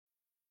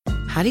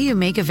how do you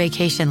make a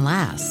vacation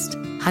last?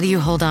 How do you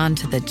hold on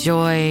to the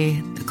joy,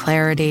 the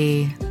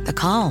clarity, the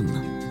calm?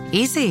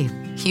 Easy.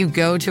 You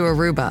go to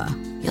Aruba.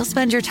 You'll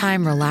spend your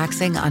time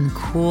relaxing on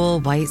cool,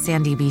 white,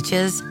 sandy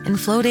beaches and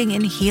floating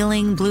in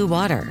healing blue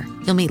water.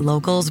 You'll meet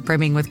locals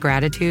brimming with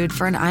gratitude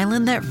for an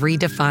island that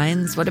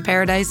redefines what a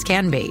paradise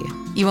can be.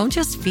 You won't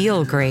just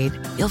feel great,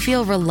 you'll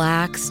feel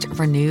relaxed,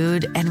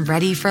 renewed, and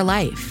ready for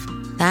life.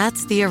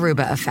 That's the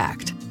Aruba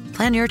effect.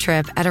 Plan your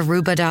trip at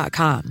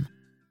Aruba.com.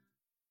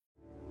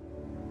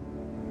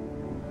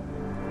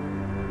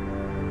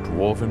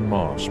 Dwarven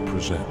Moss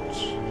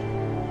presents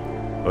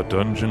a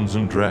Dungeons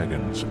 &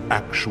 Dragons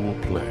actual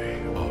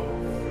play of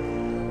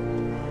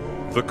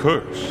The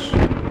Curse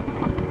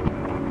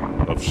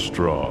of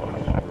Strahd.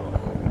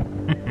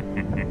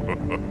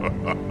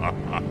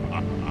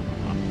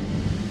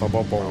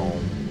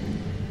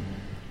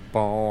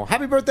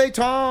 Happy birthday,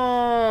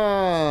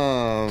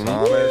 Tom!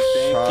 Thomas,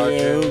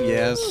 Thank you.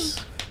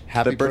 Yes.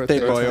 Happy the birthday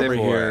boy over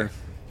boy. here.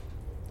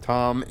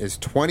 Tom is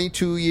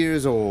 22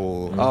 years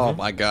old. Oh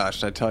my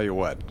gosh! I tell you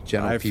what,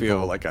 Gentle I people.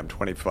 feel like I'm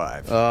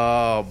 25.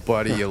 Oh,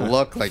 buddy, you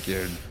look like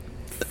you're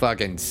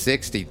fucking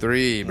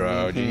 63,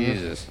 bro.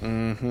 Jesus.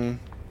 Mm-hmm.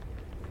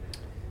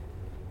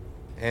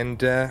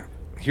 And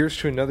here's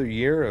to another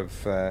year of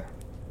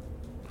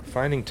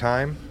finding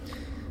time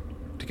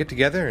to get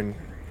together and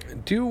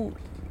do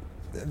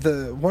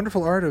the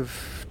wonderful art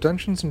of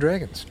Dungeons &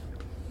 Dragons.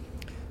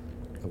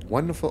 A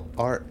wonderful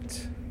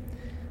art.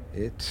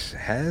 It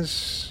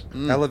has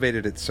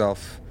elevated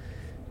itself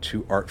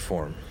to art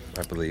form,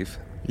 I believe.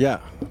 Yeah,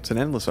 it's an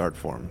endless art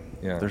form.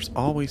 Yeah. There's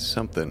always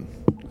something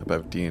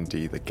about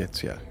D&D that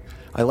gets you.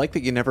 I like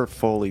that you never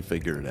fully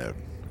figure it out.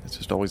 It's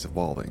just always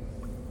evolving.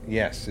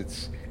 Yes,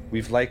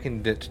 we've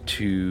likened it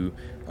to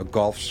a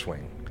golf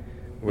swing,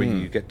 where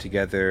you get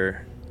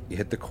together, you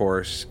hit the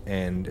course,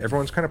 and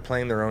everyone's kind of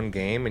playing their own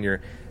game, and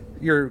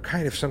you're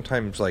kind of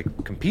sometimes like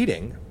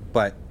competing,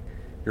 but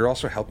you're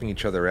also helping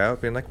each other out,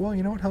 being like, well,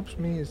 you know what helps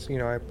me is,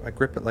 I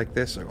grip it like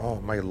this. Like,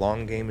 oh, my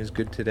long game is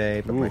good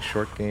today, but my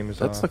short game is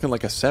That's off. looking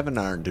like a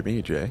 7-iron to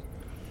me, Jay.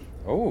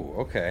 Oh,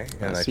 okay.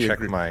 And I see check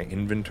a gr- my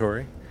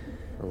inventory.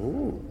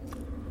 Oh.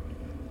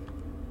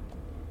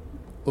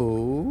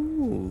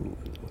 Oh.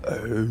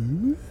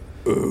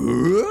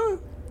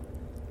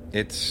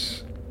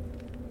 It's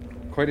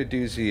quite a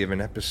doozy of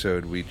an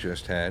episode we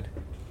just had.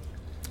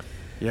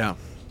 Yeah.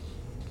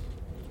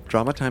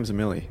 Drama times a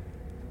milli.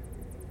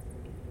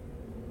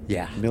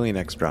 Yeah. Million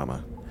X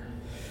drama.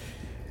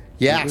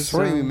 Yeah, It was,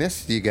 sorry we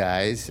missed you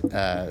guys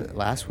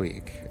last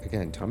week.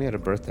 Again, Tommy had a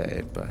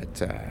birthday,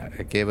 but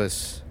it gave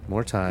us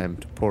more time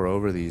to pour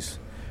over these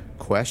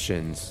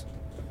questions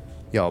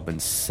y'all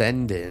been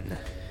sending.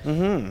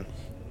 Mm-hmm.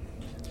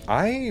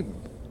 I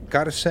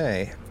gotta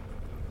say,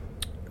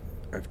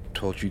 I've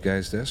told you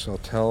guys this, I'll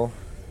tell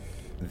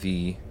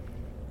the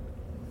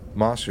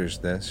Mossers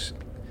this.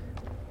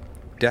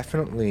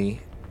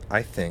 Definitely,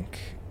 I think,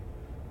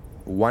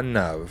 one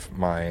of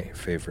my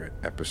favorite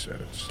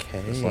episodes.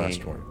 This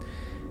last one.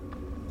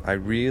 I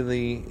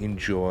really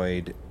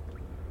enjoyed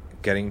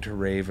getting to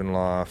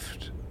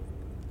Ravenloft.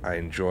 I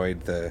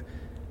enjoyed the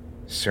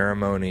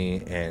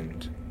ceremony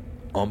and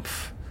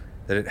oomph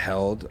that it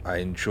held. I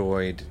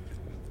enjoyed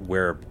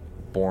where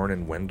Born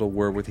and Wendell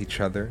were with each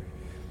other,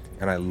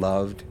 and I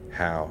loved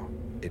how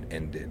it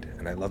ended.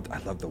 And I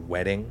loved the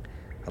wedding.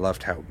 I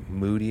loved how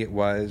moody it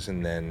was,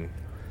 and then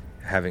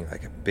having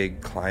like a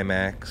big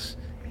climax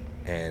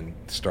and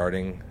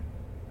starting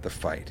the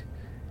fight,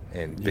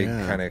 and big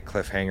kind of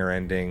cliffhanger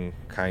ending,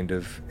 kind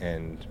of.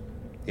 And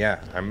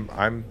yeah,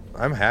 I'm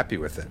happy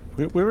with it.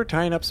 We were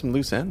tying up some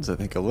loose ends, I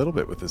think, a little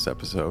bit with this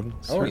episode.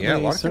 Oh, yeah, a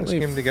lot of things certainly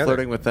came together.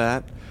 Flirting with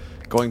that,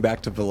 going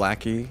back to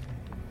Vallaki,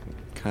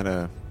 kind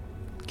of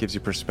gives you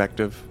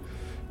perspective.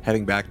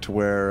 Heading back to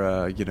where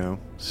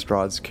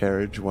Strahd's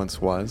carriage once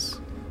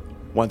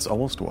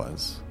almost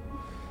was.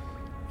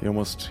 You're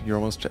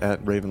almost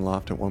at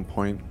Ravenloft at one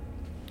point.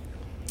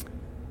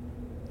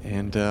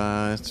 And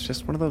it's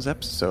just one of those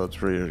episodes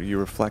where you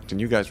reflect,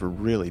 and you guys were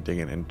really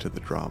digging into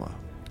the drama.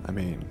 I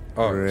mean,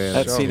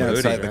 that so scene moody.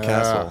 outside the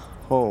castle.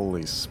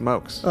 Holy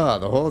smokes. Oh,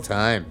 the whole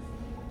time.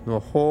 The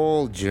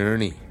whole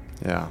journey.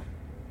 Yeah.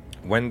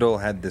 Wendell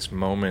had this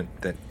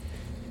moment that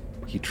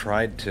he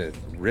tried to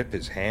rip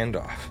his hand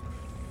off.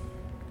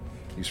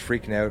 He was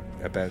freaking out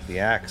about the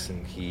axe,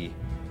 and he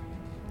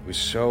was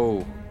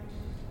so...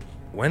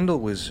 Wendell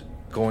was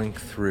going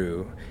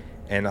through,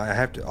 and I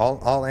have to...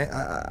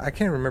 I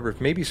can't remember if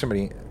maybe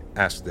somebody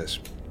asked this,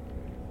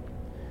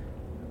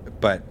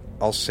 but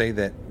I'll say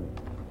that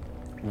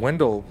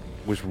Wendell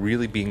was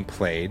really being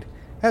played,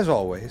 as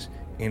always,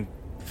 in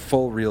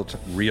full real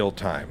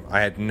time.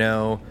 I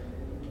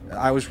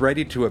was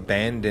ready to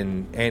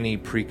abandon any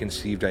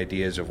preconceived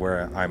ideas of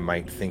where I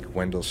might think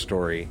Wendell's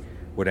story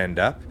would end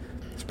up,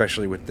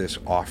 especially with this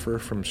offer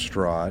from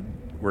Strahd,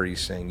 where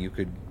he's saying you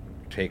could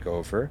take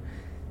over.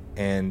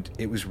 And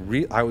it was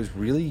I was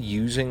really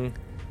using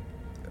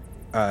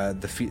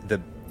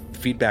the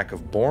feedback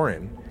of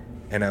Boren,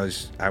 and I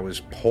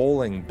was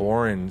polling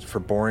Boren's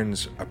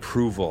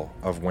approval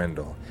of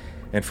Wendell,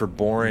 and for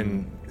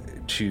Boren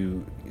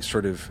to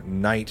sort of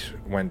knight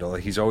Wendell.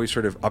 He's always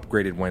sort of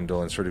upgraded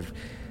Wendell and sort of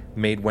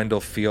made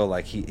Wendell feel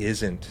like he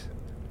isn't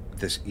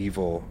this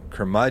evil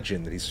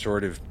curmudgeon that he's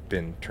sort of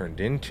been turned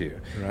into.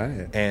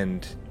 Right.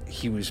 And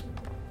he was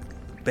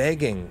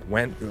begging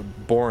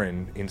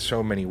Boren in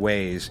so many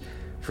ways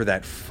for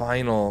that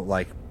final,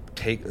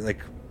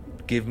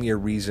 give me a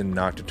reason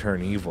not to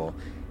turn evil.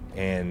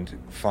 And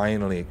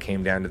finally it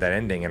came down to that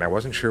ending, and I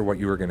wasn't sure what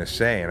you were going to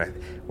say.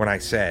 And when I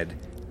said,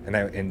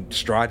 and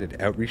Strahd had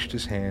outreached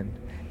his hand,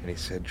 and he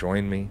said,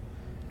 "Join me."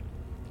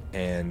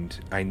 And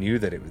I knew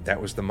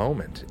that was the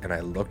moment. And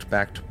I looked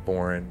back to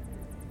Boren,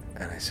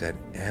 and I said,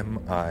 "Am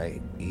I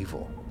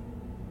evil?"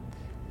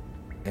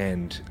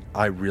 And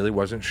I really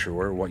wasn't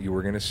sure what you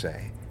were going to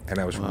say. And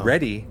I was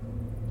ready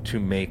to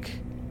make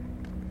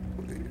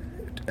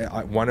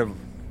one of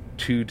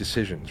two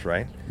decisions,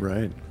 right?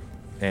 Right.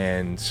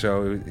 And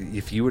so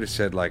if you would have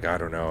said, like, I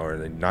don't know, or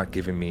not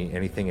given me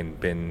anything and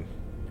been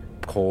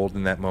cold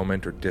in that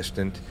moment or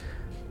distant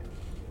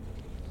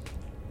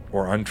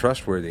or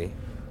untrustworthy,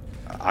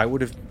 that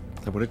would have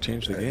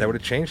changed the game. That would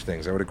have changed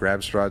things. I would have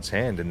grabbed Strahd's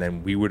hand, and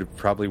then we would have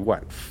probably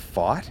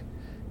fought.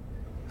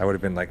 I would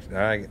have been like,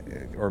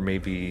 or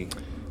maybe,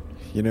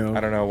 I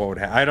don't know what would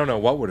I don't know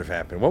what would have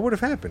happened. What would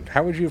have happened?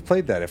 How would you have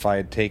played that if I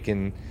had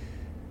taken?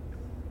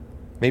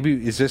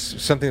 Maybe is this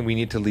something we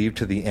need to leave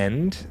to the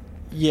end?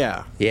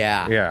 Yeah.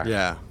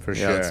 For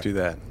sure. Let's do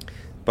that.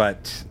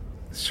 But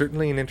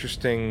certainly an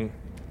interesting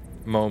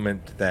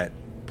moment that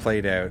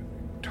played out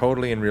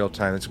totally in real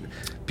time. It's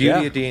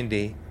beauty of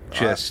D&D.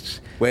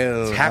 Just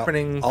it's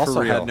happening also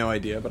for real. had no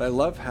idea, but I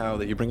love how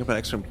that you bring up an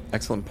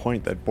excellent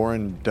point that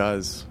Boren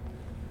does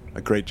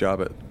a great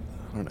job at,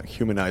 I don't know,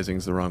 humanizing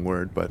is the wrong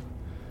word, but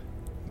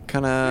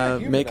kind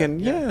of making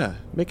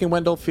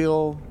Wendell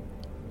feel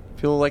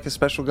like a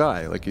special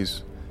guy, like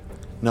he's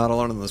not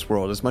alone in this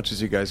world. As much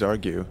as you guys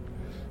argue,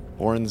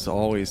 Boren's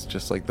always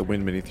just like the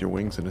wind beneath your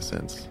wings in a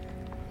sense.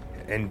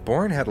 And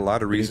Boren had a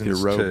lot of Beneath your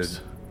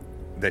reasons robes.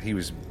 that he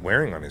was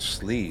wearing on his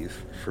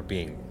sleeve for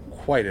being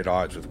quite at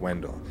odds with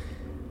Wendell.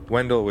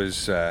 Wendell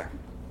was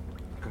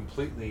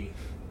completely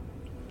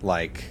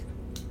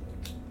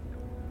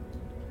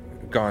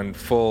gone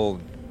full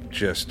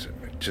just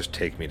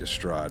take me to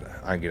Strahd.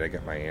 I'm gonna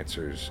get my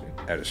answers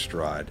out of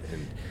Strahd,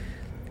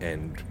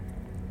 and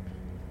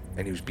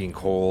he was being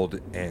cold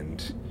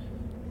and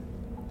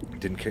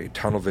didn't carry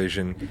tunnel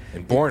vision,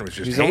 and Boren was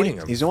just hating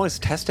him. He's always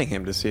testing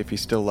him to see if he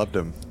still loved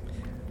him.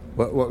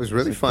 What was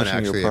really fun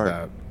actually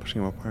about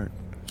pushing him apart,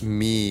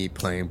 me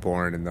playing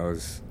Boren in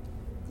those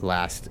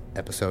last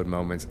episode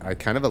moments, I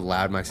kind of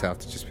allowed myself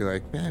to just be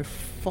like, man,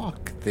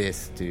 fuck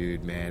this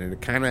dude, man. And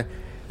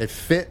it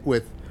fit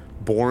with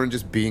Boren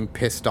just being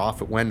pissed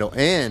off at Wendell,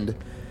 and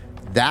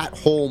that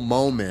whole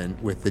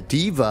moment with the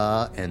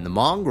diva and the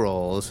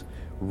mongrels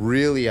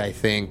really, I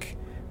think,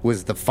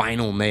 was the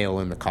final nail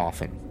in the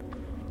coffin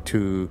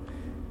to,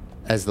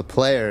 as the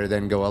player,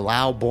 then go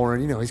allow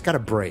Boren, he's got to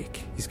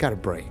break.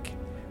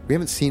 We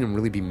haven't seen him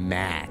really be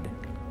mad.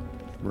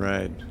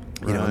 Right.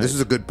 And this is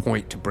a good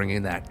point to bring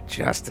in that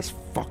just this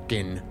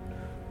fucking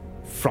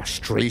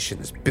frustration,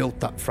 this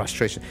built-up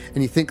frustration.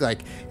 And you think,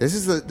 like, this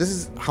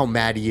is how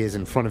mad he is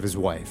in front of his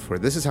wife, or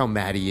this is how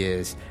mad he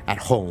is at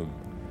home,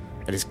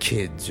 at his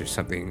kids or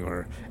something,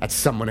 or at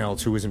someone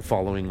else who isn't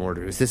following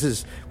orders. This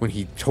is when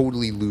he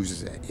totally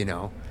loses it,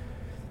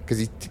 because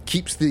he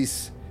keeps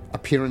these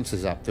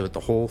appearances up with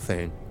the whole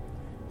thing.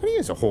 And he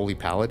is a holy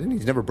paladin.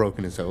 He's never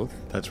broken his oath.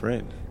 That's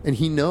right. And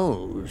he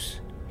knows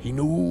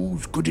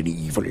good and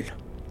evil.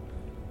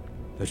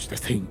 That's the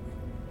thing.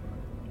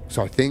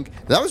 So I think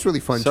that was really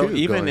fun too. So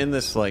even in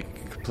this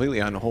completely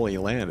unholy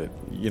land,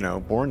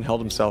 Boren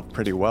held himself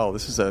pretty well.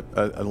 This is a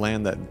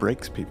land that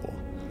breaks people.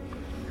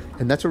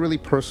 And that's a really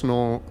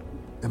personal,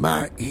 am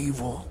I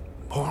evil?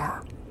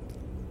 Boren?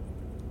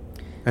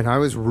 And I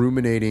was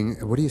ruminating,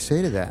 what do you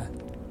say to that?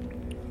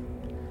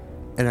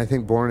 And I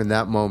think Boren in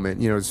that moment,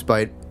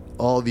 despite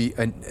all the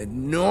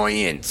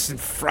annoyance and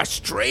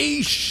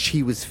frustration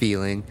he was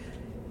feeling,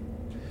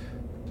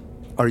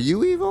 are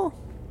you evil?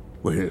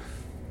 Well,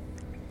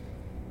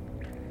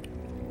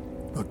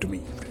 not to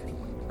me.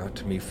 Not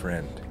to me,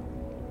 friend.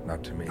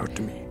 Not to me. Not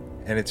to me.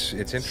 And it's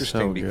interesting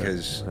So good.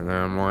 because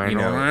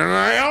Wendell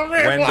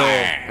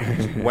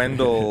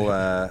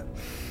Wendell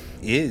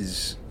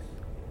is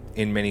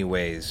in many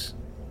ways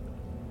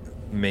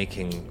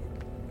making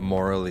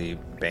morally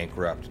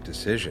bankrupt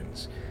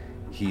decisions.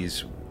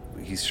 He's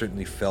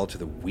certainly fell to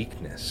the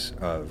weakness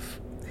of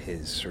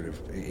his sort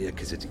of,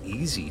 because it's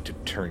easy to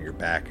turn your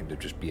back and to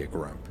just be a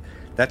grump.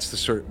 That's the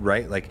sort,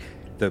 right? Like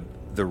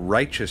the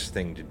righteous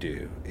thing to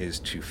do is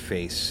to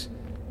face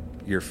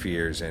your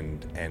fears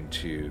and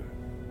to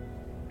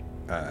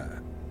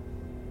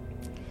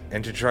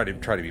try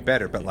to be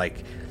better. But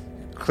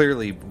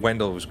clearly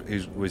Wendell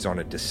was on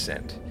a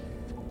descent,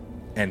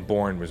 and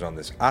Boren was on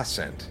this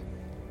ascent,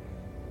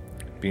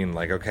 being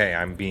like, okay,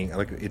 I'm being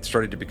like, it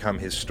started to become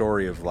his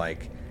story of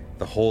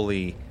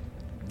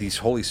these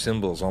holy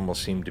symbols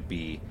almost seemed to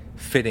be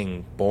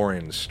fitting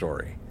Boren's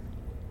story.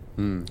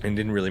 and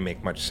didn't really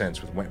make much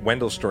sense. With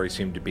Wendell's story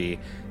seemed to be,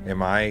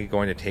 am I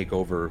going to take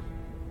over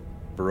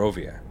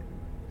Barovia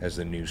as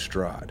the new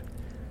Strahd?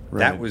 Right.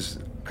 That was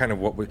kind of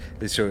what was.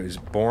 So it was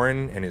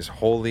Born and his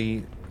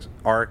holy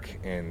arc,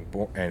 and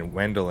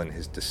Wendell and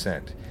his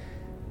descent.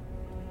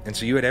 And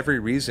so you had every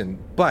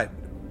reason, but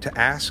to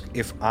ask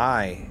if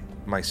I,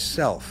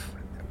 myself,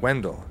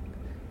 Wendell,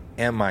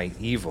 am I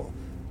evil?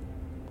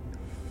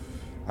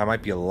 I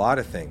might be a lot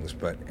of things,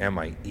 but am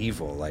I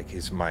evil? Like,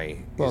 is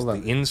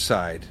the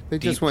inside? They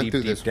just went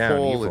through this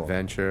whole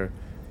adventure.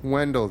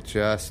 Wendell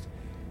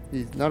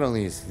not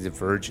only is he a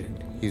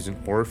virgin, he's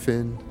an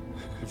orphan.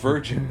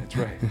 Virgin, that's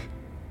right.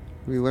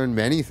 We learned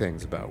many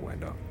things about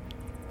Wendell.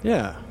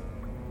 Yeah.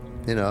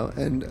 You know,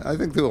 and I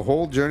think through a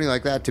whole journey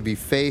like that, to be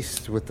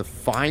faced with the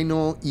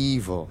final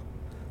evil,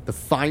 the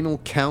final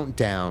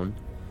countdown,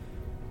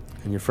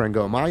 and your friend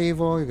go, am I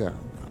evil? You go,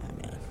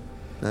 oh, man.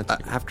 That's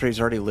After he's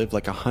already lived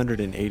like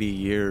 180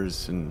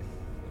 years in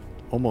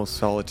almost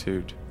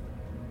solitude,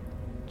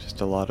 just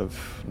not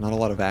a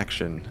lot of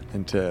action,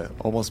 and to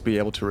almost be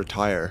able to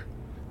retire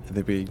and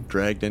then be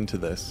dragged into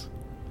this.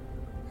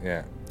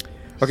 Yeah.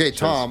 Okay, It's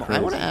Tom, just I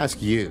crazy. want to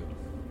ask you,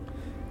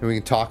 and we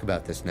can talk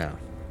about this now,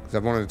 because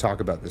I've wanted to talk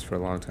about this for a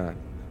long time.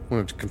 I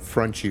wanted to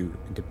confront you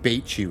and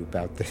debate you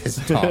about this,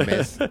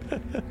 Thomas.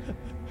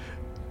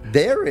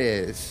 There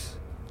is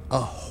a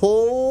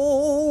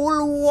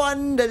whole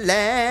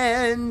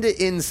wonderland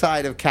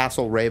inside of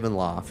Castle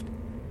Ravenloft,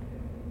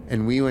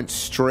 and we went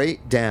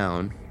straight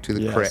down to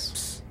the Yes.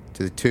 crypts,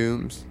 to the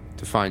tombs,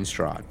 to find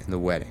Strahd in the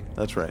wedding.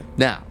 That's right.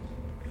 Now,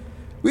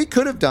 we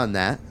could have done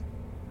that,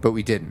 but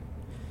we didn't.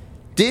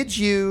 Did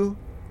you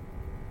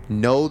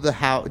know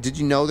Did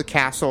you know the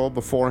castle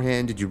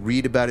beforehand? Did you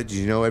read about it? Did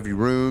you know every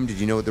room? Did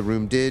you know what the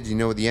room did? Did you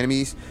know what the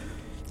enemies?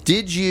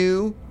 Did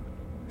you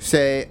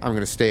say, I'm going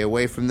to stay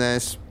away from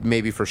this,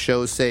 maybe for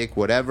show's sake,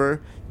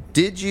 whatever?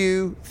 Did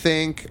you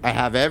think, I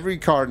have every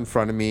card in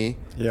front of me,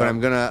 Yeah. but I'm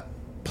going to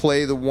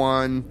play the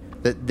one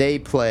that they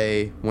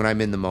play when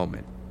I'm in the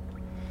moment?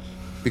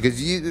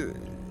 Because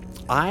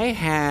I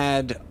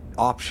had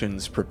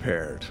options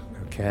prepared.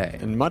 Okay.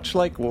 And much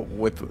like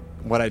with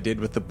what I did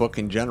with the book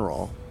in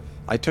general,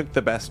 I took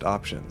the best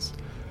options.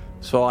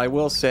 So I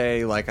will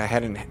say, like, I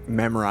hadn't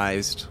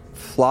memorized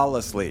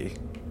flawlessly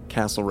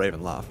Castle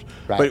Ravenloft.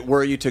 Right. But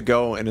were you to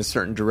go in a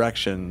certain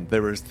direction,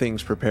 there was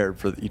things prepared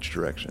for each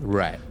direction.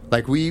 Right.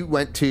 Like, we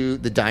went to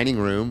the dining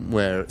room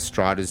where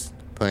Strahd is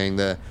playing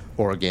the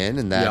organ,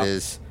 and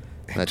that's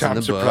in Tom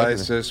the book.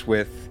 surprised us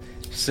with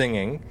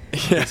singing.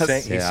 Yes.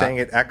 He sang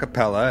it a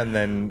cappella, and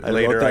then I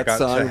later wrote I that got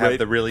song to have right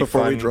the really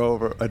before fun.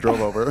 I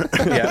drove over.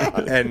 Yeah,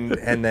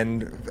 and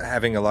then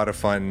having a lot of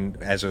fun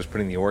as I was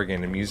putting the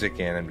organ and music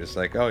in. I'm just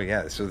like, oh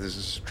yeah, so this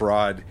is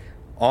Strahd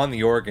on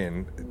the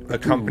organ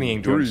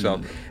accompanying to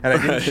himself, and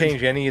I didn't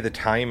change any of the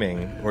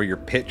timing or your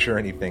pitch or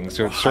anything.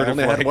 So it's sort I of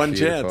only like had one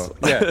beautiful.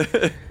 chance.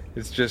 Yeah,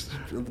 it's just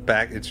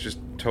It's just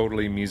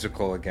totally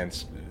musical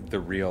against the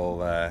real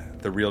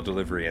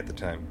delivery at the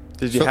time.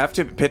 Did you have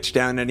to pitch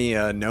down any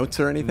notes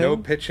or anything? No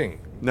pitching.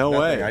 No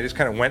Nothing. way. I just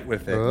kind of went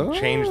with it, and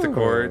changed the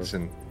chords,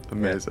 and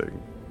Amazing.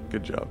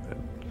 Good job,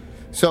 man.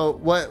 So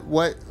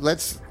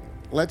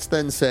let's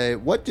then say,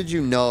 what did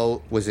you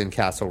know was in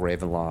Castle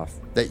Ravenloft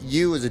that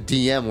you as a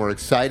DM were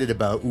excited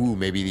about? Ooh,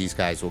 maybe these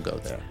guys will go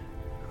there.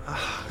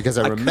 Because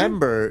I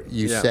remember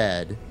you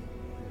said,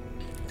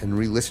 and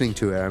re-listening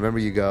to it, I remember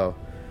you go,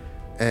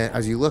 and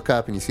as you look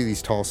up and you see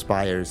these tall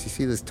spires, you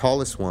see this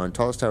tallest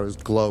tower is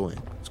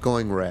glowing. It's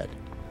glowing red.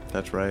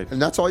 That's right. And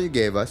that's all you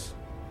gave us.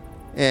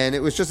 And it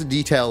was just a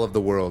detail of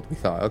the world. We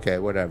thought, okay,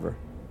 whatever.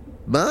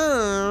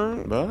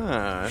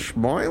 But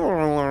spoiler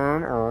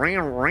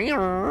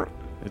alert.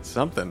 It's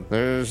something.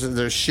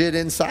 There's shit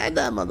inside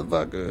that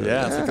motherfucker.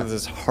 Yeah, it's like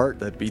this heart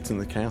that beats in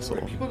the castle.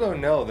 people don't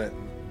know that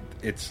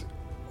it's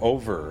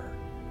over.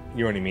 You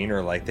know what I mean?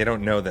 Or like they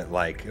don't know that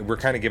like we're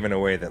kind of giving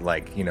away that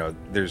like we know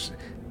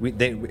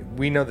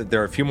that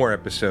there are a few more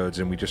episodes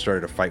and we just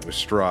started a fight with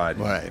Strahd.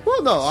 Right.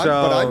 Well, no, but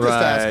I'm just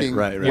asking.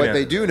 right. What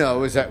they do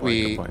know is that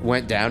we Good point.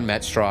 went down,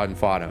 met Strahd, and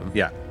fought him.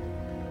 Yeah.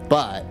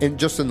 But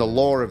just in the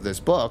lore of this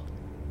book,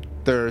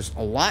 there's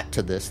a lot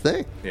to this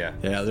thing. Yeah.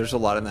 Yeah, there's a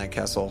lot in that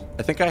castle.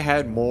 I think I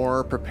had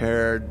more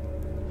prepared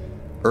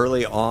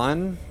early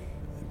on.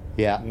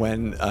 Yeah.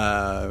 When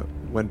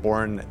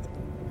Born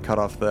cut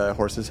off the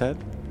horse's head,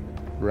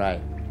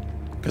 Right.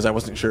 because I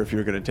wasn't sure if you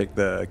were going to take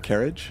the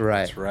carriage. Right.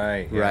 That's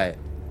right. Yeah. Right.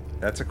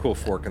 That's a cool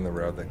fork in the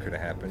road that could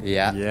have happened.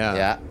 Yeah.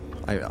 Yeah.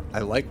 Yeah. I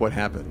like what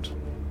happened,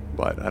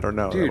 but I don't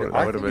know. Dude, that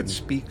I would think have been, it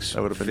speaks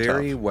that would have been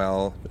very tough.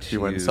 well If you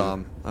went and saw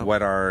him. to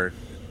what our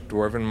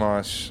Dwarven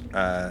Moss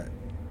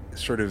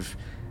sort of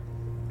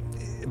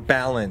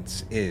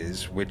balance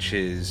is, which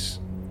is,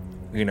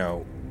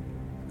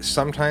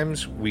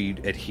 sometimes we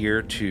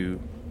adhere to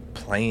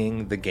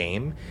playing the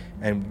game,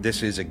 and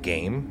this is a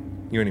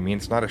game. You know what I mean?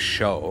 It's not a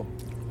show.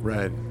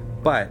 Right.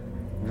 But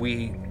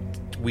we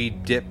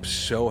dip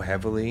so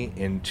heavily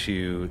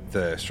into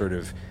the sort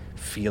of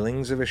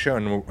feelings of a show,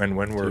 and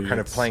when we're Dude, kind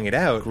of that's playing it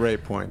out,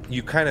 great point.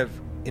 you kind of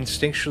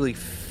instinctually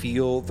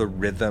feel the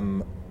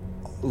rhythm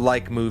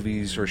like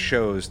movies or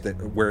shows that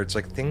where it's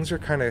like things are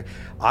kind of.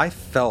 I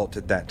felt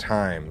at that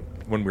time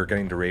when we were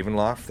getting to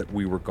Ravenloft that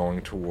we were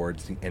going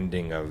towards the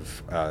ending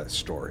of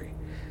story.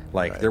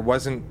 Like there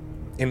wasn't,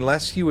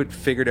 unless you had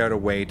figured out a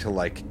way to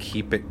like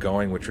keep it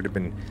going, which would have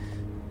been,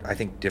 I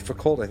think,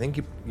 difficult. I think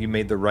you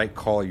made the right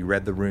call. You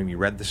read the room. You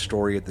read the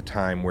story at the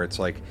time where it's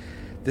like,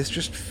 this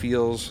just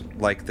feels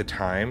like the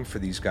time for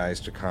these guys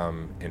to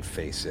come and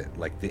face it,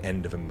 like the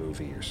end of a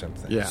movie or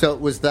something. Yeah. So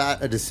was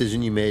that a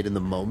decision you made in the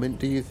moment,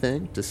 do you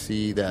think, to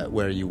see that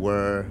where you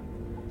were,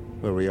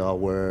 where we all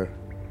were?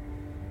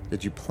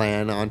 Did you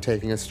plan on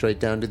taking us straight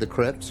down to the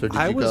crypts, or did you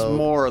go? I was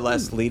more or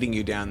less leading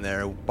you down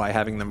there by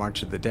having the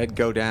March of the Dead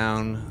go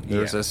down.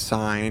 There's a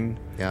sign.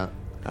 Yeah.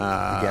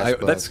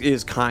 That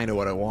is kind of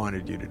what I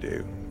wanted you to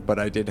do, but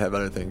I did have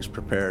other things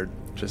prepared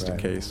just in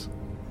case.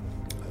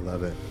 I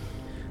love it.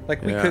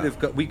 Like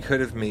we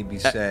could have maybe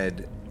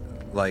said,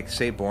 like,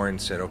 say Bourne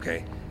said,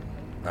 okay,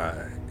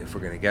 if we're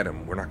going to get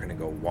him, we're not going to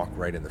go walk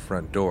right in the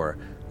front door.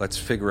 Let's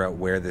figure out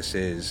where this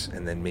is,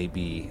 and then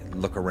maybe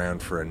look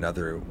around for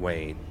another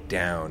way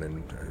down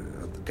and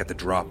get the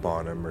drop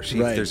on him, or see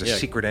if there's a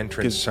secret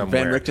entrance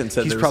somewhere. Van Richten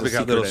said he's there probably was a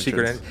got little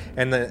secret secret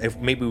and then if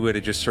maybe we would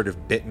have just sort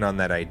of bitten on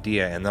that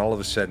idea, and then all of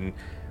a sudden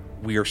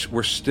we're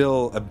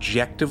still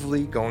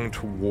objectively going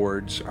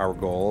towards our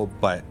goal,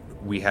 but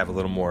we have a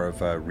little more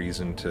of a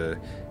reason to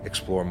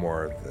explore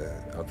more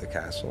of the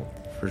castle.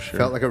 For sure.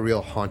 Felt like a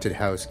real haunted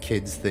house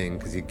kids thing,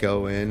 because you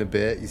go in a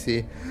bit, you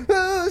see,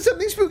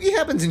 something spooky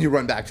happens, and you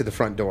run back to the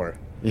front door.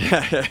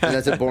 Yeah. And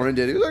that's what Boren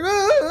did. He was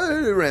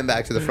like, he ran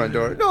back to the front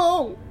door.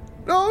 No,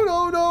 we're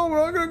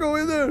not going to go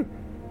in there.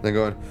 Then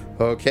going,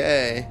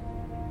 okay.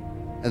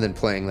 And then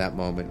playing that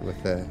moment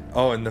with the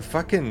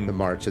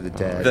March of the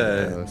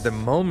Dead. The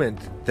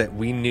moment that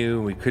we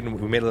knew we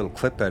made a little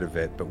clip out of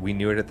it, but we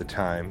knew it at the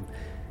time.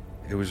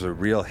 It was a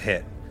real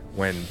hit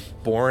when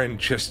Boren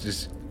just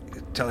is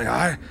telling,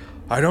 I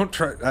don't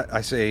try.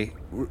 I say,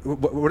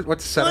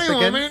 what's the setup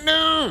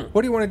again?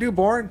 What do you want to do,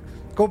 Boren?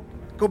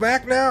 Go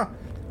back now.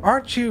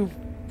 Don't you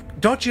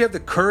have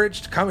the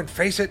courage to come and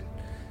face it,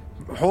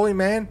 holy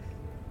man?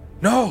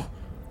 No,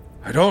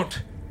 I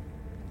don't.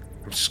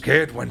 I'm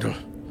scared, Wendell.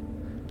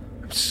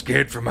 I'm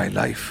scared for my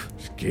life.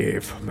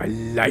 Scared for my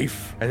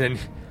life. And then,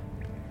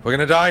 we're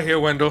going to die here,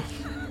 Wendell.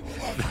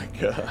 Oh, my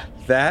God.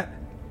 That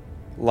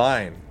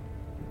line,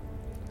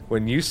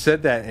 when you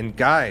said that, and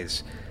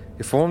guys,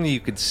 if only you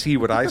could see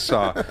what I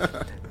saw.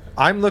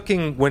 I'm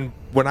looking, when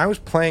I was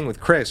playing with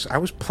Chris, I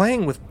was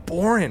playing with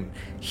Boren.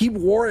 He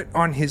wore it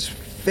on his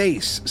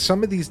face.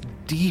 Some of these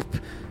deep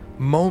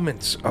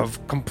moments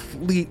of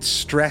complete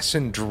stress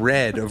and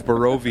dread of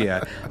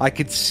Barovia, I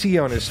could see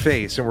on his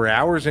face. And we're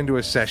hours into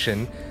a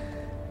session,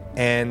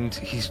 and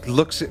he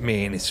looks at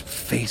me, and his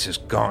face is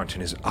gaunt,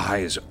 and his eye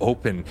is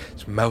open,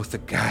 his mouth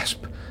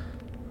agasp.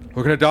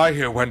 We're going to die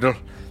here, Wendell.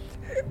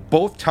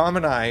 Both Tom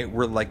and I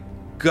were like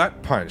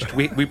gut punched.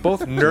 We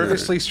both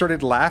nervously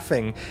started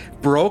laughing,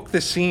 broke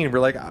the scene. We're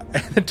like,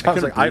 and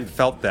Tom's like, I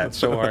felt that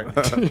so hard.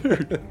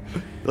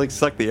 Like,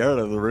 sucked the air out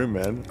of the room,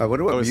 man. I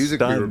wonder what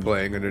music we were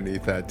playing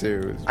underneath that,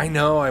 too. I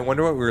know. I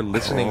wonder what we were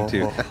listening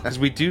to. Because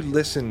we do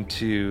listen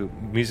to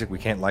music we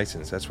can't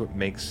license. That's what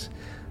makes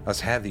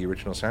us have the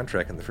original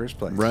soundtrack in the first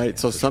place. Right.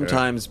 So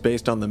sometimes,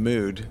 based on the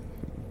mood,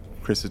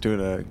 Chris is doing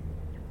a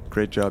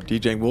great job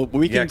DJing.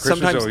 We can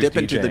sometimes dip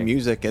into the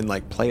music and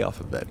like play off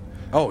of it.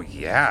 Oh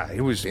yeah, it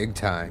was big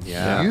time.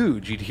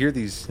 Huge. You'd hear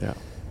these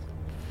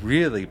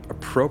really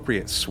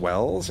appropriate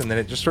swells, and then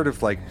it just sort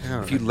of like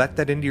if you let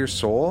that into your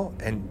soul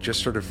and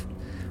just sort of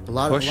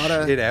push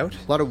it out.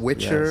 A lot of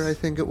Witcher, I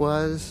think it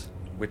was.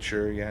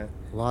 Witcher, yeah.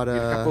 A lot of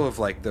a couple of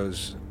like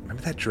those.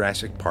 Remember that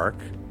Jurassic Park?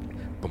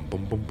 Boom,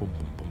 boom, boom, boom,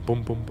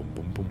 boom, boom, boom, boom,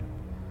 boom,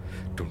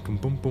 boom, boom,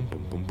 boom, boom,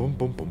 boom, boom, boom,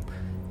 boom, boom.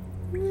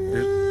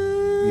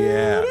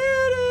 Yeah.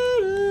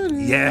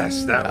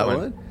 Yes, that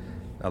one.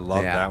 I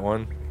love that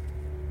one.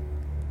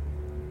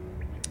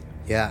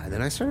 Yeah, and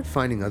then I started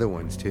finding other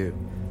ones too.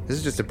 This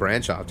is just a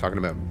branch off, talking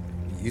about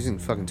using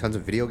fucking tons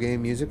of video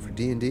game music for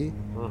D&D.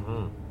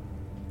 Mm-hmm.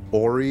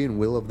 Ori and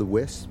Will of the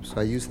Wisps.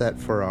 I use that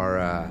for our.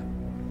 I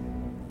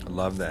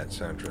love that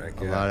soundtrack.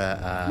 A lot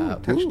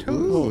of touch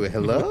toes.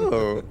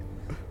 Hello.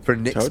 For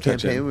Nick's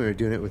campaign, we were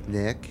doing it with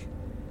Nick.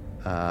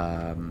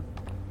 A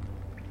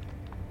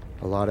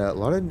lot of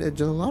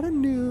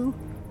new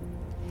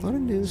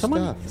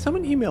stuff.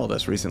 Someone emailed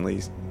us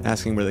recently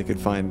asking where they could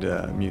find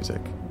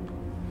music.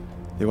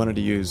 They wanted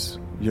to use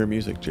your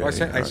music, Jerry.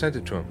 Well, I sent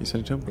it to him. You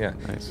sent it to him? Yeah.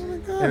 Nice.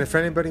 Oh, and if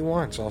anybody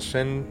wants, I'll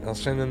send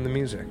them the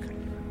music.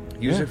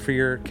 Use it for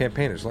your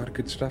campaign. There's a lot of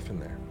good stuff in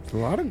there. A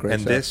lot of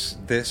great stuff.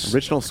 And this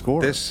original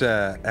score. This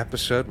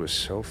episode was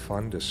so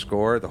fun to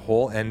score. The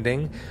whole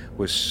ending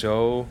was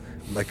so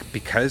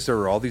because there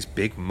were all these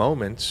big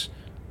moments.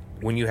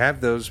 When you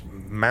have those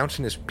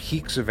mountainous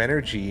peaks of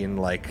energy and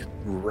like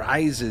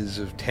rises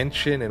of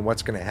tension and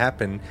what's going to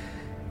happen,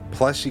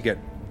 plus you get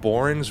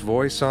Boren's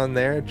voice on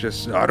there,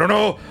 just I don't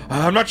know,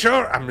 I'm not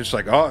sure. I'm just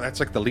like, oh, that's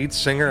like the lead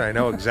singer. I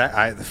know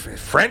exactly.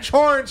 French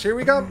horns, here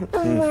we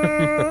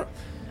go.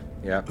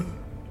 Yeah,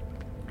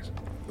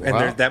 And Wow.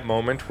 there's that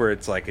moment where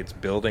it's like it's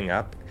building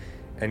up,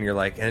 and you're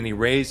like, and he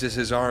raises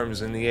his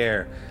arms in the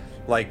air,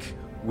 like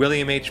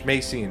William H.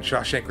 Macy in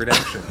Shawshank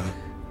Redemption.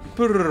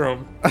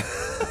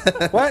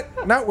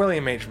 What? Not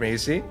William H.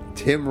 Macy.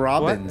 Tim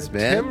Robbins, What?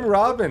 man. Tim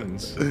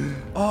Robbins.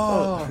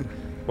 Oh.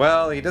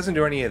 Well, he doesn't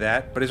do any of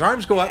that, but his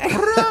arms go up.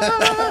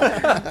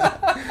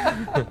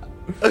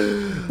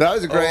 That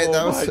was great. Oh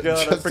that was my God,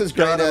 I just as forgot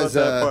great about as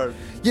that part.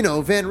 Van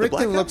black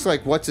Richten guy? looks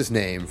like what's his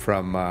name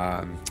from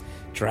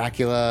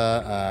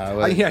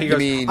Dracula. Yeah, he goes,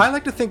 mean, I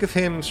like to think of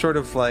him sort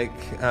of like,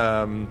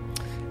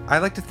 I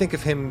like to think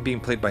of him being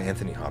played by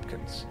Anthony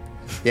Hopkins.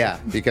 yeah,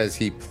 because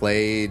he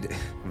played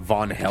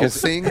Von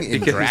Helsing in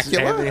Because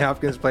Dracula. Anthony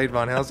Hopkins played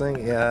Von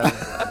Helsing. Yeah,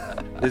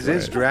 this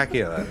is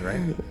Dracula,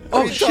 right?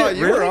 Oh shit! shit,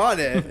 you really? were on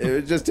it.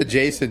 It was just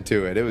adjacent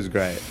to it. It was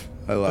great.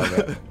 I love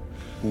it.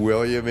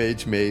 William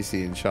H.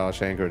 Macy in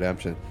Shawshank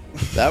Redemption.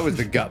 That was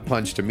the gut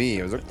punch to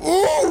me. I was like,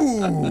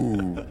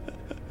 ooh,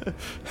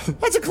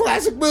 that's a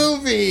classic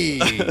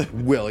movie.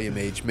 William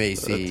H.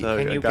 Macy. That's how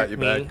Can I you got get you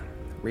me back.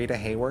 Rita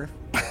Hayworth?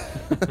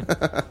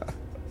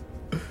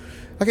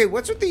 Okay,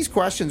 what's with these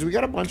questions? We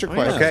got a bunch of yeah.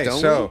 questions, Okay,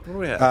 don't so What do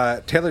we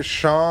have? Taylor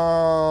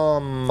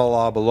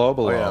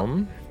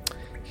Shamalabalobaloum,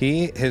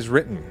 he has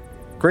written,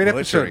 great Well,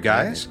 that's very episode,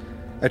 guys.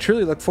 I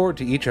truly look forward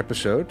to each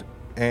episode,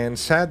 and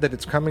sad that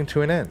it's coming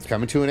to an end.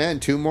 Coming to an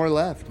end. 2 more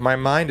left. My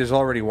mind is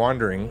already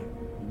wondering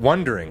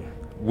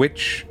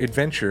which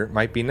adventure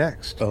might be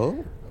next.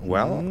 Oh,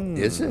 Well,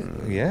 is it?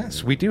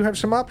 yes, we do have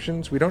some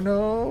options. We don't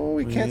know.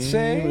 We can't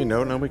say.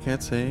 No, we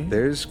can't say.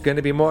 There's going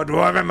to be more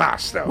Dwarven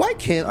Moss, though. Why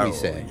can't we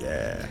say?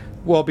 Yeah.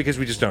 Well, because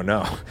we just don't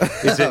know.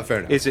 Fair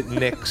enough. Is it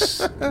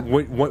Nick's?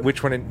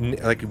 Which one?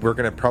 Like, we're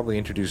going to probably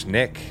introduce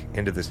Nick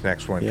into this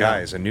next one, Yeah.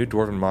 guys. A new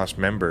Dwarven Moss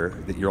member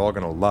that you're all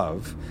going to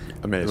love.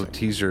 Amazing. Little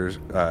teaser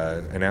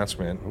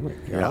announcement. Oh my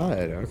God.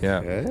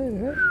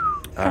 Okay.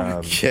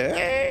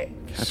 Okay.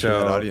 Capture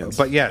that audience.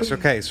 But yes,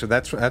 okay. So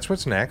that's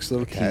what's next. A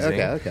little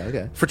teasing.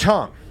 Okay. For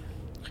Tom,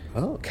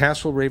 Oh.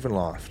 Castle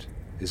Ravenloft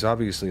is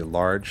obviously a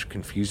large,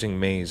 confusing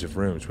maze of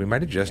rooms. We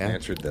might have just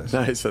answered this.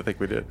 Nice, I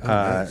think we did.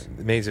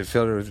 Maze of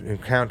filled with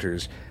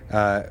encounters.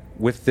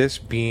 With this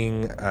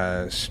being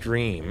a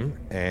stream,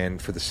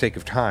 and for the sake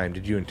of time,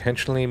 did you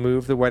intentionally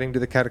move the wedding to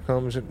the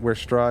catacombs where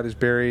Strahd is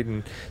buried,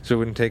 and so it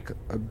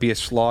wouldn't be a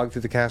slog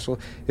through the castle?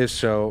 If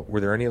so, were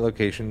there any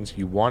locations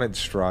you wanted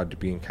Strahd to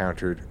be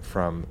encountered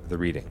from the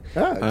reading?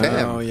 Oh,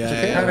 damn. Oh, yeah,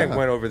 Okay. I kind of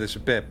went over this a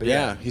bit, but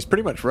yeah, he's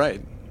pretty much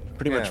right.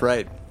 Pretty Yeah. much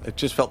right. It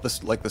just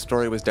felt like the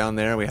story was down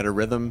there. We had a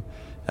rhythm,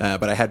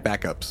 but I had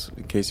backups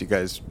in case you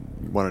guys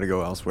wanted to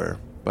go elsewhere.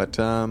 But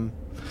no,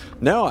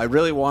 I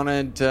really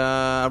wanted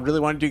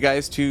you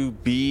guys to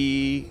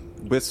be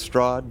with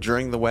Strahd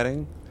during the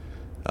wedding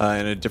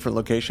in a different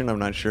location. I'm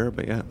not sure,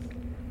 but yeah,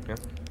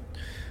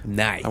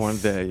 Nice. I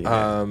wanted to.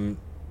 Yeah.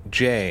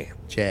 Jay,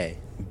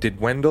 did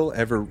Wendell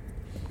ever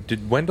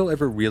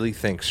really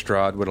think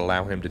Strahd would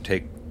allow him to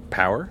take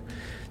power?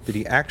 Did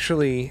he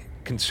actually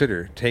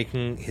consider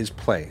taking his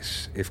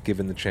place if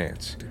given the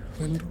chance?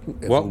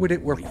 What would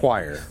it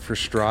require for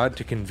Strahd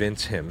to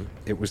convince him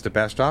it was the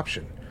best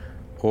option?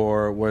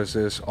 Or was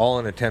this all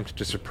an attempt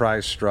to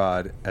surprise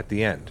Strahd at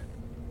the end?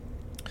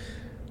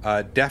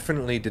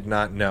 Definitely did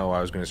not know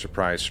I was going to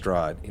surprise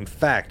Strahd. In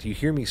fact, you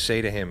hear me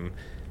say to him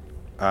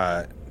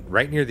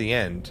right near the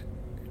end,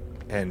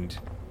 and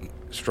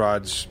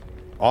Strahd's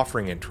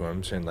offering it to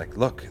him, saying, like,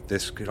 look,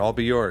 this could all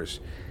be yours.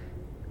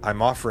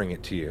 I'm offering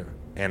it to you.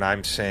 And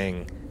I'm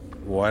saying,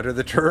 what are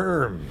the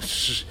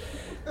terms?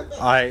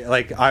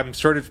 I'm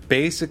sort of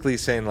basically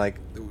saying, like,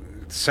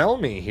 sell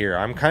me here.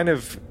 I'm kind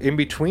of in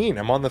between.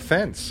 I'm on the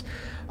fence.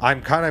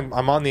 I'm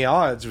on the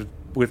odds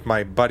with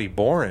my buddy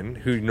Boren,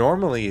 who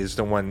normally is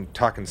the one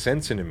talking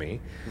sense into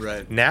me.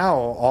 Right. Now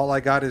all I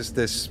got is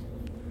this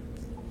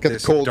Got the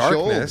cold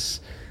darkness,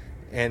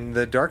 and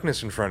the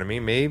darkness in front of me.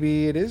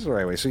 Maybe it is the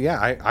right way. So yeah,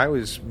 I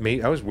was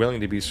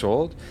willing to be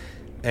sold.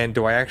 And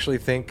do I actually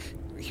think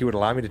he would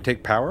allow me to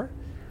take power?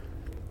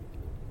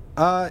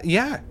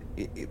 Yeah,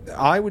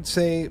 I would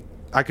say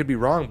I could be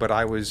wrong, but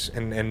I was,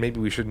 and maybe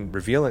we shouldn't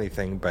reveal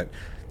anything, but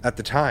at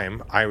the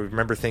time, I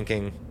remember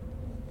thinking,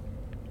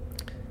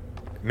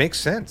 makes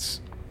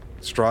sense.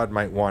 Strahd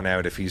might want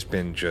out if he's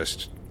been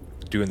just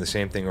doing the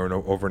same thing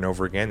over and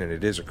over again, and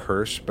it is a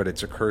curse, but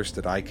it's a curse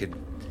that I could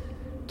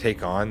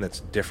take on that's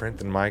different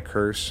than my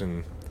curse,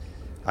 and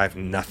I have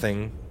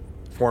nothing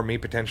for me,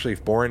 potentially.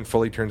 If Boren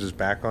fully turns his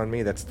back on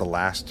me, that's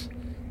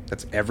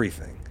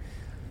everything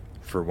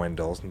for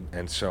Wendell,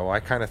 and so I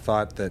kind of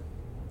thought that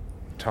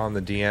Tom,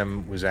 the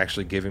DM, was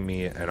actually giving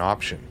me an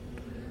option.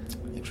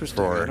 Interesting.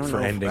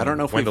 For ending I don't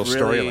know if Wendell's we've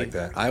story really, like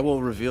that. I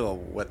will reveal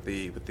what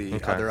the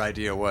other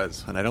idea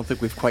was, and I don't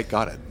think we've quite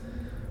got it.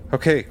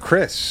 Okay,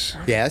 Chris.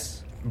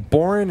 Yes.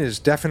 Boren is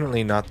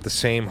definitely not the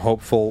same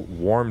hopeful,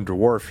 warm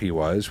dwarf he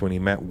was when he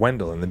met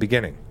Wendell in the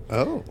beginning.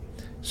 Oh.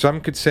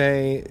 Some could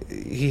say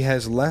he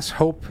has less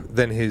hope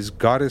than his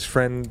godless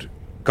friend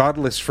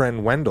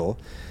Wendell,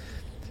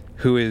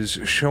 who is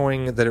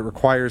showing that it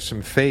requires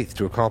some faith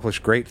to accomplish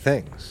great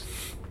things.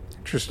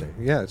 Interesting.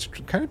 Yeah, it's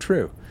kind of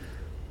true.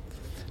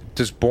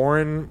 Does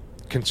Boren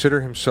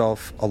consider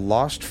himself a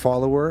lost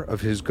follower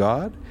of his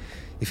god?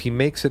 If he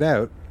makes it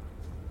out,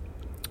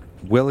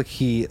 will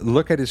he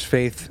look at his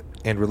faith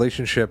and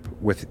relationship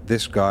with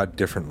this god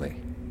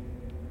differently?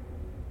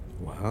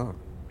 Wow.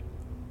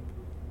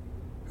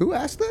 Who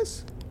asked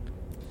this?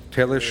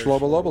 Taylor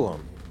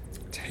Schlobolobolom.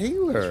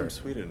 Taylor. From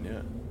Sweden,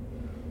 yeah.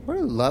 What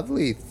a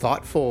lovely,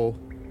 thoughtful...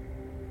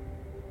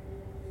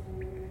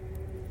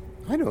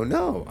 I don't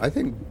know. I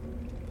think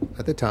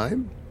at the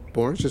time,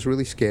 Born's just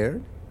really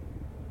scared.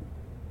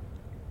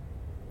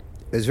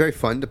 It was very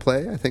fun to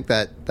play. I think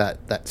that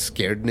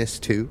scaredness,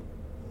 too.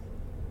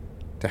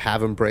 To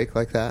have him break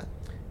like that.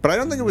 But I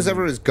don't think it was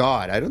ever his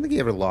god. I don't think he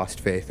ever lost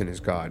faith in his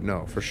god.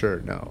 No, for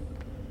sure, no.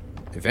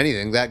 If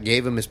anything, that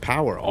gave him his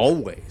power.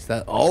 Always.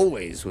 That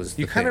always was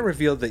the You kind of thing.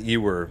 revealed that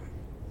you were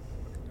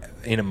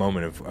in a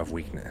moment of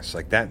weakness.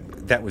 Like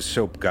that was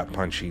so gut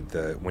punchy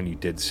when you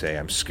did say,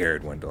 I'm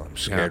scared, Wendell. I'm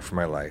scared for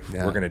my life.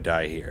 Yeah. We're going to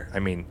die here. I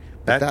mean,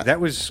 But that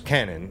was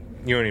canon.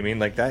 You know what I mean?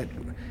 Like that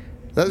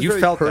was you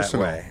very felt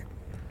personal. that way.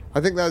 I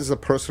think that was a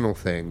personal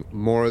thing,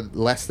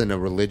 less than a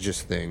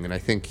religious thing. And I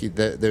think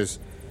there's,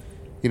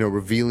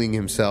 revealing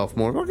himself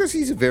more. Because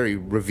he's a very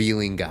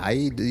revealing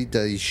guy.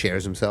 He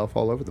shares himself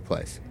all over the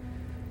place.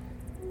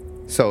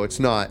 So it's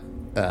not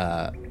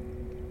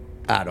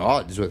at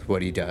odds with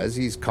what he does.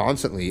 He's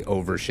constantly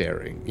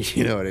oversharing.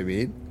 You know what I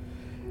mean?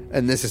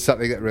 And this is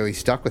something that really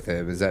stuck with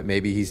him, is that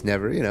maybe he's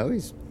never,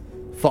 he's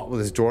fought with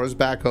his dwarves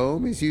back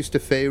home. He's used to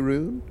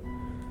Faerun.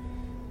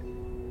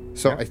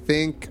 So I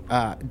think,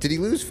 did he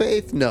lose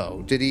faith?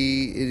 No. Did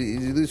he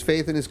lose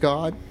faith in his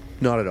god?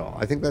 Not at all.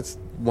 I think that's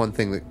one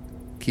thing that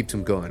keeps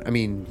him going. I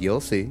mean,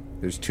 you'll see.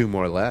 There's 2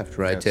 more left,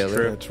 right, That's Taylor?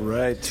 true. That's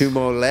right. 2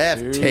 more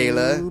left,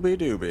 Taylor.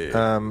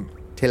 Doobie.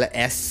 Taylor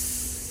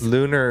S.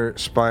 Lunar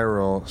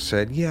Spiral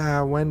said,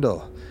 yeah,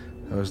 Wendell.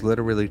 I was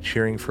literally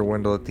cheering for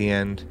Wendell at the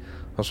end.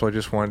 Also, I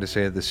just wanted to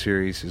say that the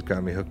series has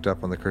got me hooked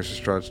up on the Curse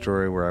of Strahd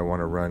story, where I want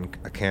to run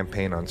a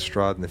campaign on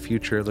Strahd in the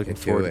future. Looking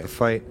forward to the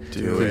fight.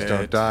 Please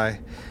don't die.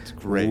 It's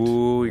great.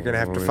 Ooh, you're going to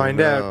have to find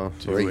out.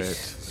 Do it.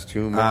 There's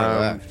 2 more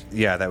left.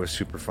 Yeah, that was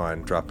super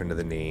fun. Dropping to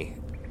the knee.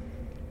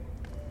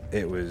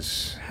 It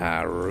was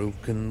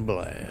Haruken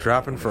Blast.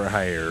 dropping for a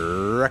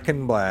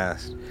hurricane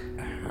blast.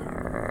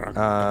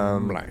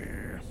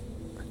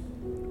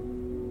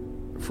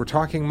 If we're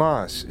talking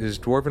moss, is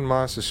dwarven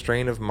moss a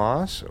strain of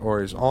moss,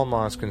 or is all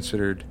moss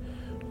considered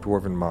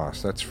dwarven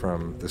moss? That's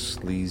from the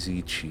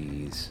Sleazy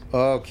Cheese.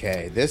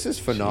 Okay, this is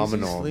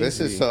phenomenal. This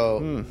is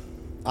so...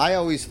 I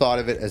always thought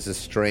of it as a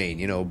strain.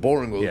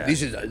 Boring. Yeah.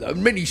 This is a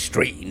many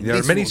strain. There are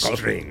This many one's called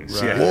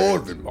strains, yeah.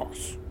 Dwarven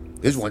moss.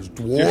 This one's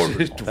dwarven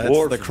moss.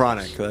 That's the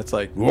chronic. That's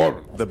like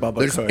Dwarven. the Bubba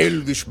There's Kush.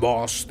 elvish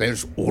moss.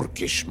 There's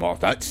orcish moss.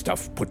 That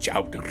stuff puts you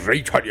out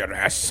right on your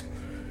ass.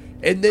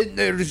 And then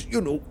there's,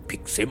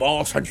 pixie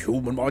moss and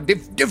human moss.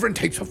 Different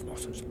types of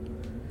mosses.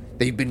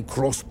 They've been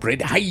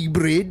crossbred,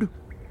 hybrid.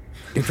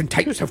 Different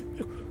types of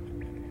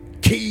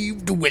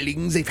cave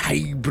dwellings. They've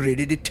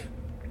hybrided it.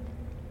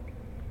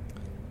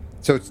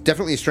 So it's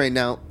definitely a strain.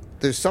 Now,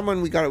 there's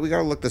someone we gotta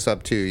look this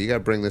up too. You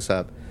gotta bring this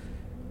up.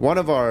 One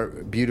of our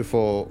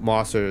beautiful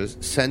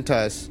mossers sent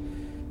us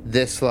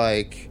this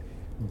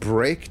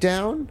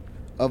breakdown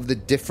of the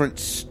different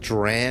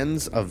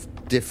strands of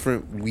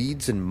different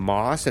weeds and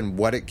moss and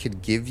what it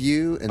could give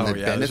you and the this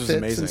was benefits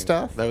amazing. and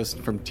stuff. That was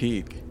from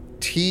Teague.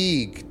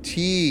 Teague.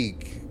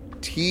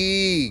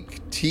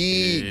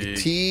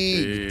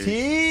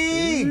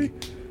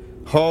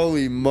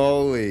 Holy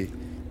moly.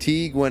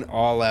 Teague went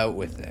all out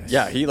with this.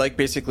 Yeah, he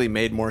basically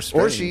made more Or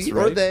strains, she,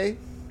 right? or they.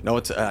 No,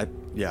 it's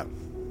yeah.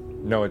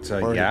 No, it's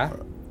Or- yeah.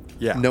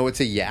 Yeah. No, it's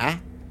a yeah.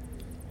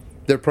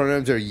 Their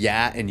pronouns are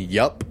yeah and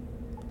yup.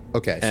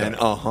 Okay, And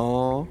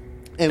so.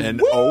 and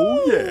woo!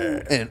 oh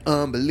yeah. And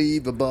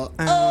unbelievable.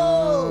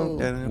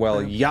 Oh.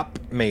 Well, Yup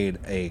made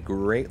a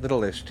great little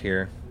list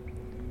here.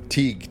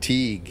 Teague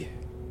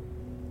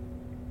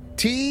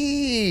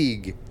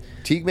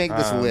made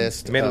this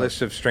list. He made a of-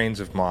 list of strains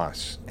of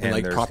moss, and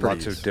like there's lots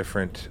properties. of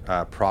different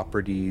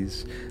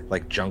properties,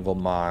 like jungle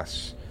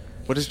moss.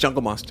 What does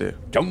jungle moss do?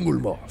 jungle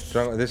moss.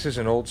 So this is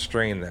an old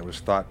strain that was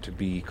thought to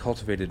be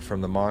cultivated from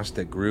the moss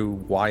that grew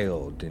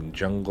wild in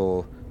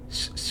jungle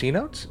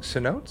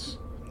cenotes.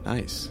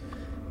 Nice.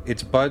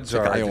 Its buds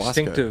like are a ayahuasca.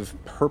 distinctive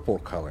purple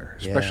color.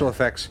 Yeah. Special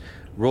effects: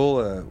 roll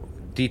a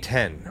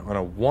d10. On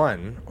a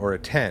 1 or a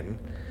 10,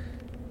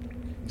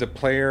 the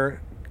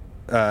player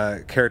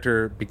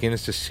character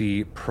begins to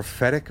see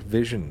prophetic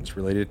visions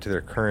related to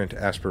their current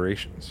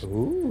aspirations.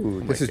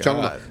 Ooh, this my is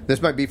jungle. God.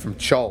 This might be from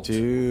Chult.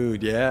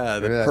 Dude, yeah,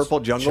 the Maybe that's purple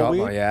jungle Chult.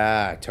 weed. Oh,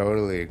 yeah,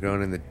 totally.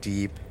 Growing in the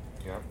deep,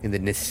 Yeah. in the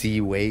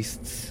Nissi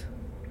wastes.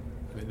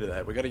 I'm into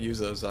that. We got to use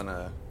those on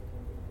a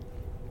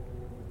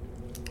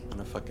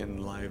fucking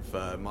live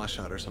mosh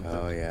shot or something.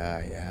 Oh,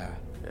 yeah.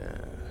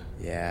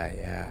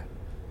 Yeah.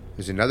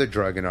 There's another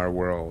drug in our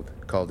world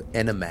called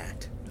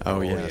enemat. Oh,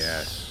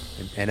 yes.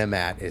 And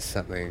enemat is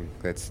something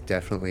that's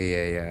definitely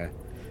a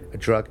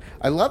drug.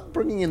 I love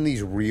bringing in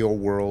these real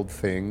world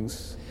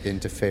things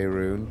into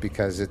Faerun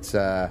because it's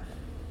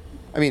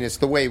I mean, it's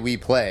the way we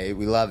play.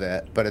 We love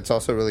it, but it's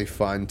also really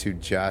fun to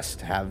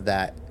just have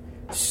that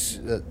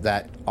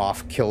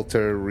off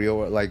kilter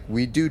real. Like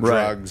we do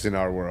drugs in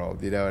our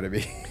world. You know what I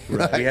mean?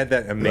 Right. We had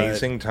that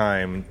amazing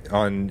time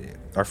on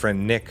our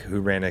friend Nick,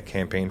 who ran a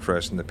campaign for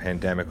us in the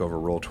pandemic over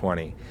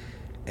Roll20,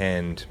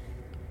 and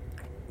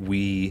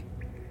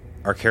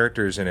our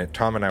characters in it.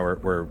 Tom and I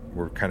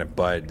were kind of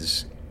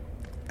buds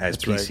as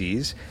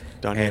PCs,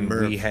 and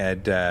we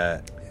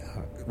had.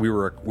 We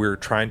were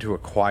trying to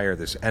acquire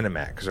this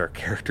Enemat because our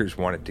characters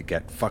wanted to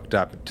get fucked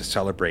up to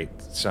celebrate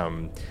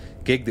some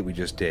gig that we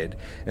just did,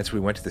 and so we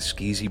went to the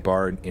skeezy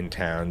bar in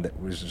town that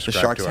was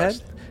described to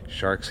us.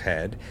 Shark's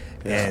Head,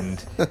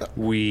 and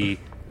we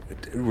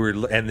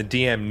and the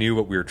DM knew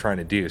what we were trying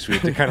to do, so we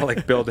had to kind of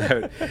like build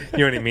out, you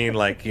know what I mean,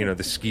 like, you know,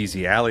 the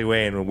skeezy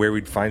alleyway and where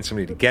we'd find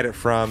somebody to get it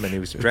from, and he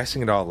was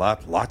dressing it all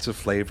up, lots of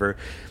flavor.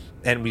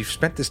 And we've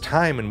spent this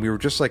time, and we were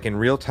just like in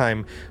real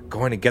time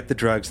going to get the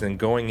drugs, then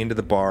going into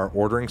the bar,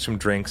 ordering some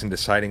drinks, and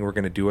deciding we're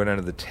going to do it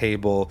under the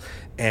table.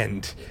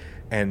 And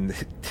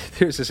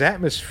there's this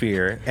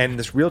atmosphere and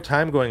this real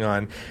time going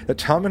on that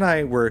Tom and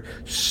I were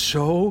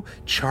so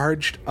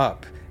charged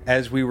up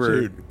as we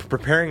were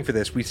preparing for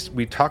this.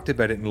 We talked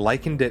about it and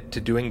likened it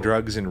to doing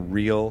drugs in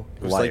real life.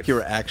 It was like you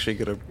were actually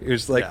going to... It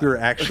was like we were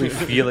actually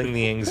feeling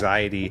the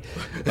anxiety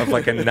of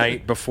like a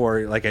night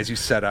before, like as you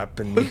set up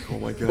and... Oh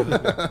my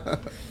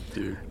God.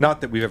 Dude.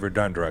 Not that we've ever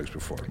done drugs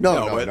before.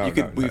 No,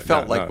 we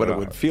felt like what it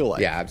would feel like.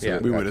 Yeah,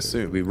 absolutely. We would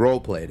assume. We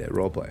role-played it.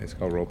 Role-play. It's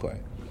called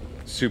role-play.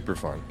 Super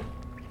fun.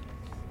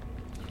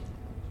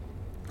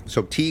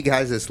 So Teague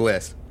has this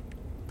list.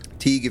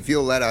 Teague, if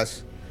you'll let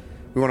us...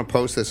 We want to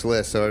post this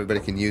list so everybody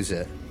can use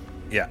it.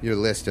 Yeah. Your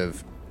list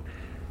of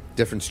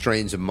different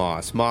strains of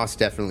moss. Moss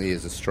definitely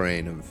is a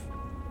strain of...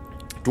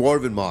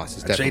 Dwarven moss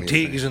is definitely I'd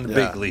say Teague is in the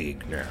big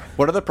league now.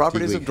 What are the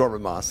properties of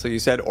Dwarven moss? So you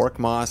said orc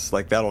moss,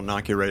 like that'll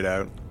knock you right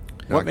out.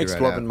 What makes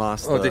Dwarven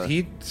moss? Did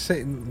he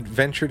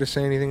venture to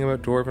say anything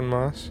about Dwarven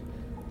moss?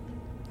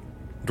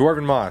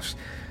 Dwarven moss.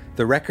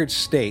 The records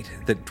state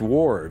that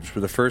dwarves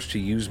were the first to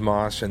use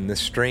moss, and this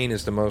strain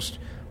is the most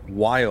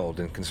wild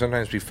and can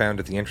sometimes be found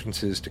at the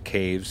entrances to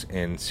caves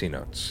and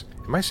cenotes.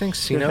 Am I saying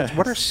cenotes? Yes.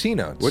 What are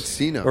cenotes? What's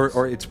cenotes?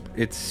 Or it's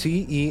Cenotes.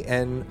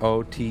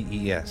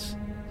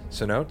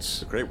 Cenotes?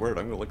 It's a great word.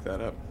 I'm going to look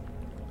that up.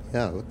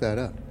 Yeah, look that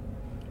up.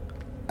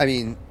 I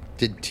mean,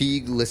 did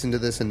Teague listen to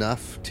this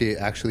enough to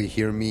actually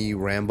hear me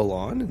ramble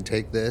on and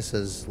take this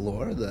as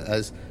lore? He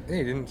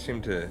didn't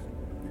seem to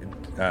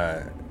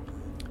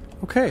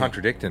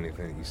contradict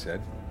anything that you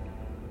said.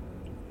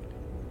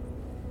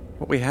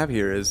 What we have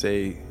here is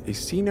a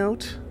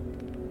cenote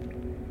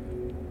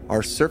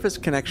are surface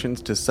connections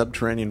to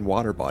subterranean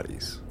water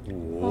bodies.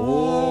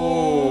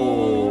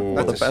 Whoa.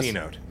 That's a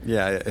cenote.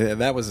 Yeah,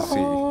 that was a C.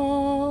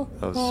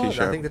 That was a C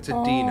sharp. I think that's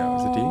a D note.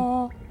 Is it D?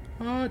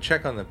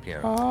 Check on the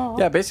piano.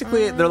 Yeah,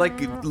 basically they're like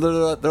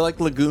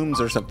legumes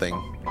or something.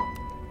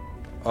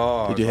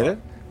 Oh, did you hit it?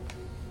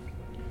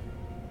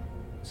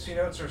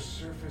 Cenotes are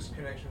surface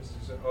connections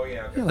to... Okay.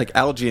 Yeah, like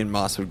algae and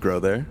moss would grow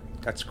there.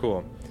 That's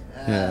cool.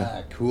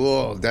 Yeah,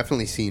 cool.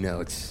 Definitely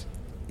cenotes.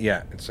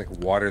 Yeah, it's like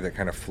water that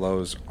kind of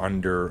flows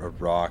under a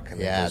rock. And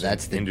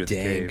that's the into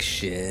dank the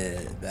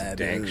shit.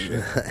 Dank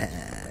shit.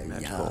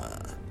 Yeah.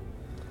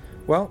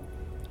 Well,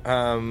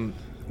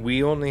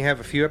 we only have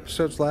a few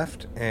episodes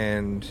left,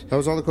 and... That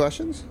was all the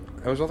questions?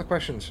 That was all the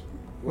questions.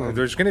 Well,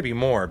 there's going to be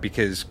more,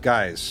 because,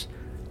 guys,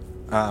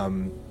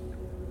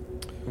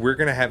 we're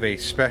going to have a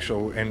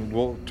special, and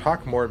we'll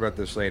talk more about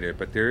this later,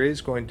 but there is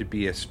going to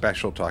be a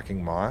special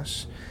Talking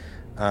Moss,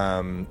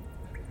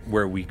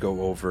 where we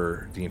go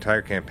over the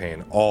entire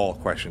campaign. All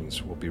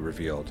questions will be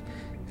revealed,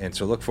 and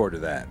so look forward to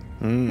that.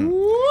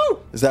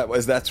 Woo! Is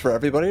that for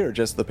everybody or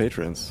just the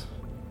patrons?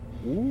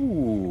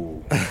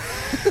 Ooh.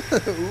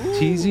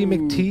 Teasy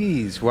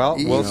McTease. Well,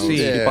 we'll see.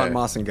 Keep on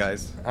mossing,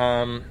 guys.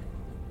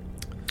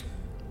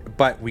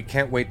 But we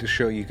can't wait to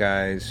show you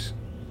guys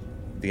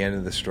the end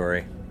of the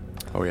story.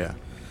 Oh, yeah.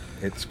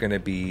 It's going to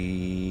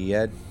be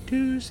a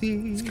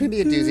doozy. It's going to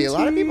be a doozy. A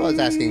lot of people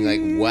are asking,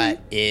 like,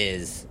 what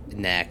is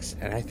next?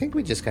 And I think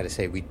we just got to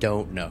say we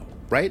don't know.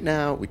 Right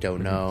now, we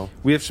don't know.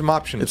 We have some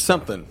options. It's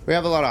something. We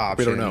have a lot of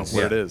options. We don't know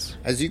what it is.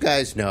 As you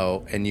guys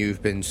know, and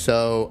you've been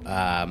so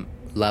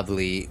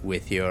lovely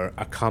with your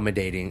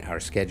accommodating our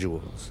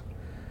schedules,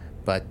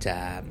 but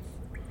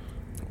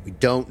we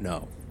don't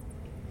know.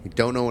 We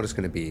don't know what it's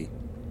going to be.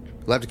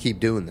 We'll have to keep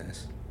doing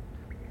this.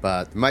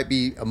 But there might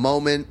be a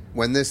moment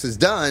when this is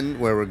done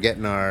where we're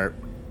getting our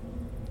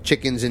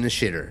chickens in the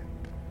shitter.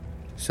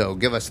 So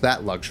give us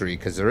that luxury,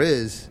 because there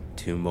is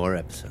 2 more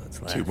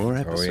episodes left. 2 more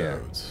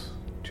episodes. Oh,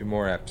 yeah. 2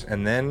 more eps.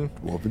 And then...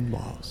 Dwarven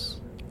Moss.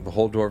 The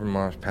whole Dwarven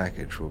Moss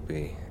package will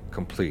be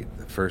complete.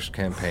 The first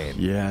campaign.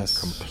 Yes.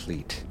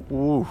 Complete.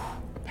 Ooh.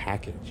 A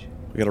package.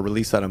 We got to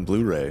release that on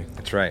Blu-ray.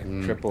 That's right.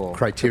 Triple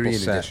Criterion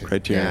triple set. edition.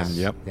 Criterion, Yes.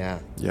 yep. Yeah.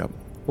 Yep.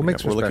 We'll make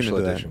some special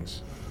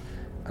editions.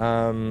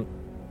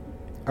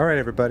 All right,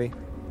 everybody.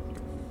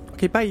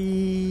 Okay, bye.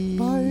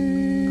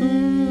 Bye.